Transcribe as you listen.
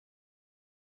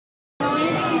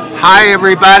Hi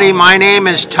everybody, my name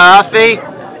is Tuffy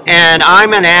and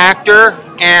I'm an actor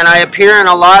and I appear in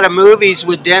a lot of movies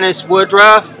with Dennis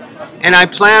Woodruff, and I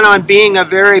plan on being a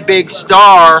very big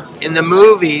star in the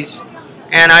movies,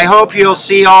 and I hope you'll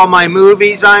see all my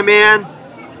movies I'm in.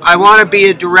 I want to be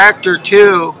a director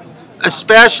too,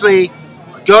 especially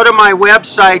go to my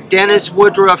website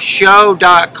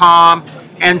denniswoodruffshow.com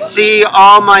and see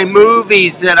all my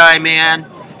movies that I'm in.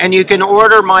 And you can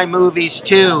order my movies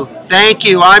too. Thank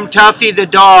you. I'm Tuffy the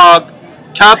dog.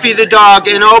 Tuffy the dog.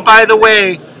 And oh, by the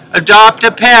way, adopt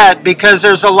a pet, because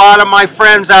there's a lot of my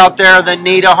friends out there that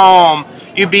need a home.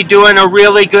 You'd be doing a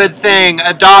really good thing.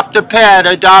 Adopt a pet,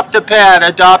 adopt a pet,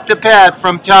 adopt a pet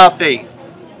from Tuffy.